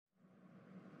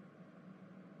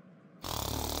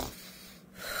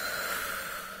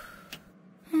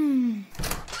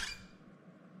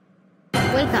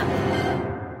Wake up.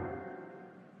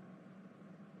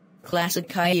 Classic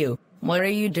Caillou, what are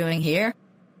you doing here?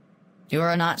 You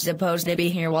are not supposed to be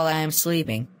here while I am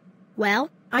sleeping. Well,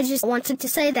 I just wanted to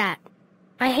say that.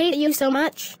 I hate you so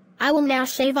much, I will now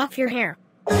shave off your hair.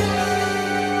 Don't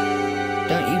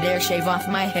you dare shave off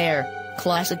my hair,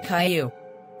 Classic Caillou.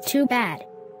 Too bad.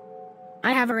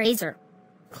 I have a razor.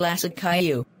 Classic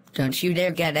Caillou, don't you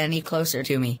dare get any closer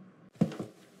to me.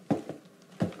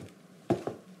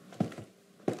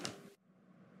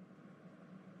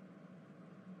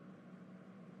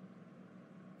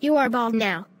 You are bald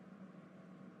now.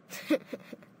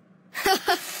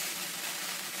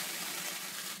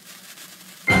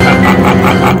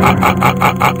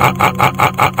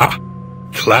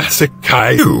 Classic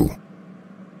Caillou.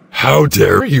 How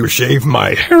dare you shave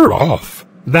my hair off?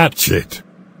 That's it.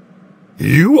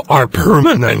 You are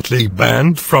permanently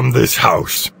banned from this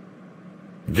house.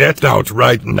 Get out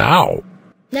right now.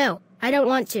 No, I don't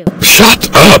want to. Shut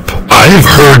up! I've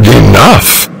heard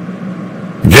enough.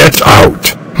 Get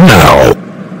out now.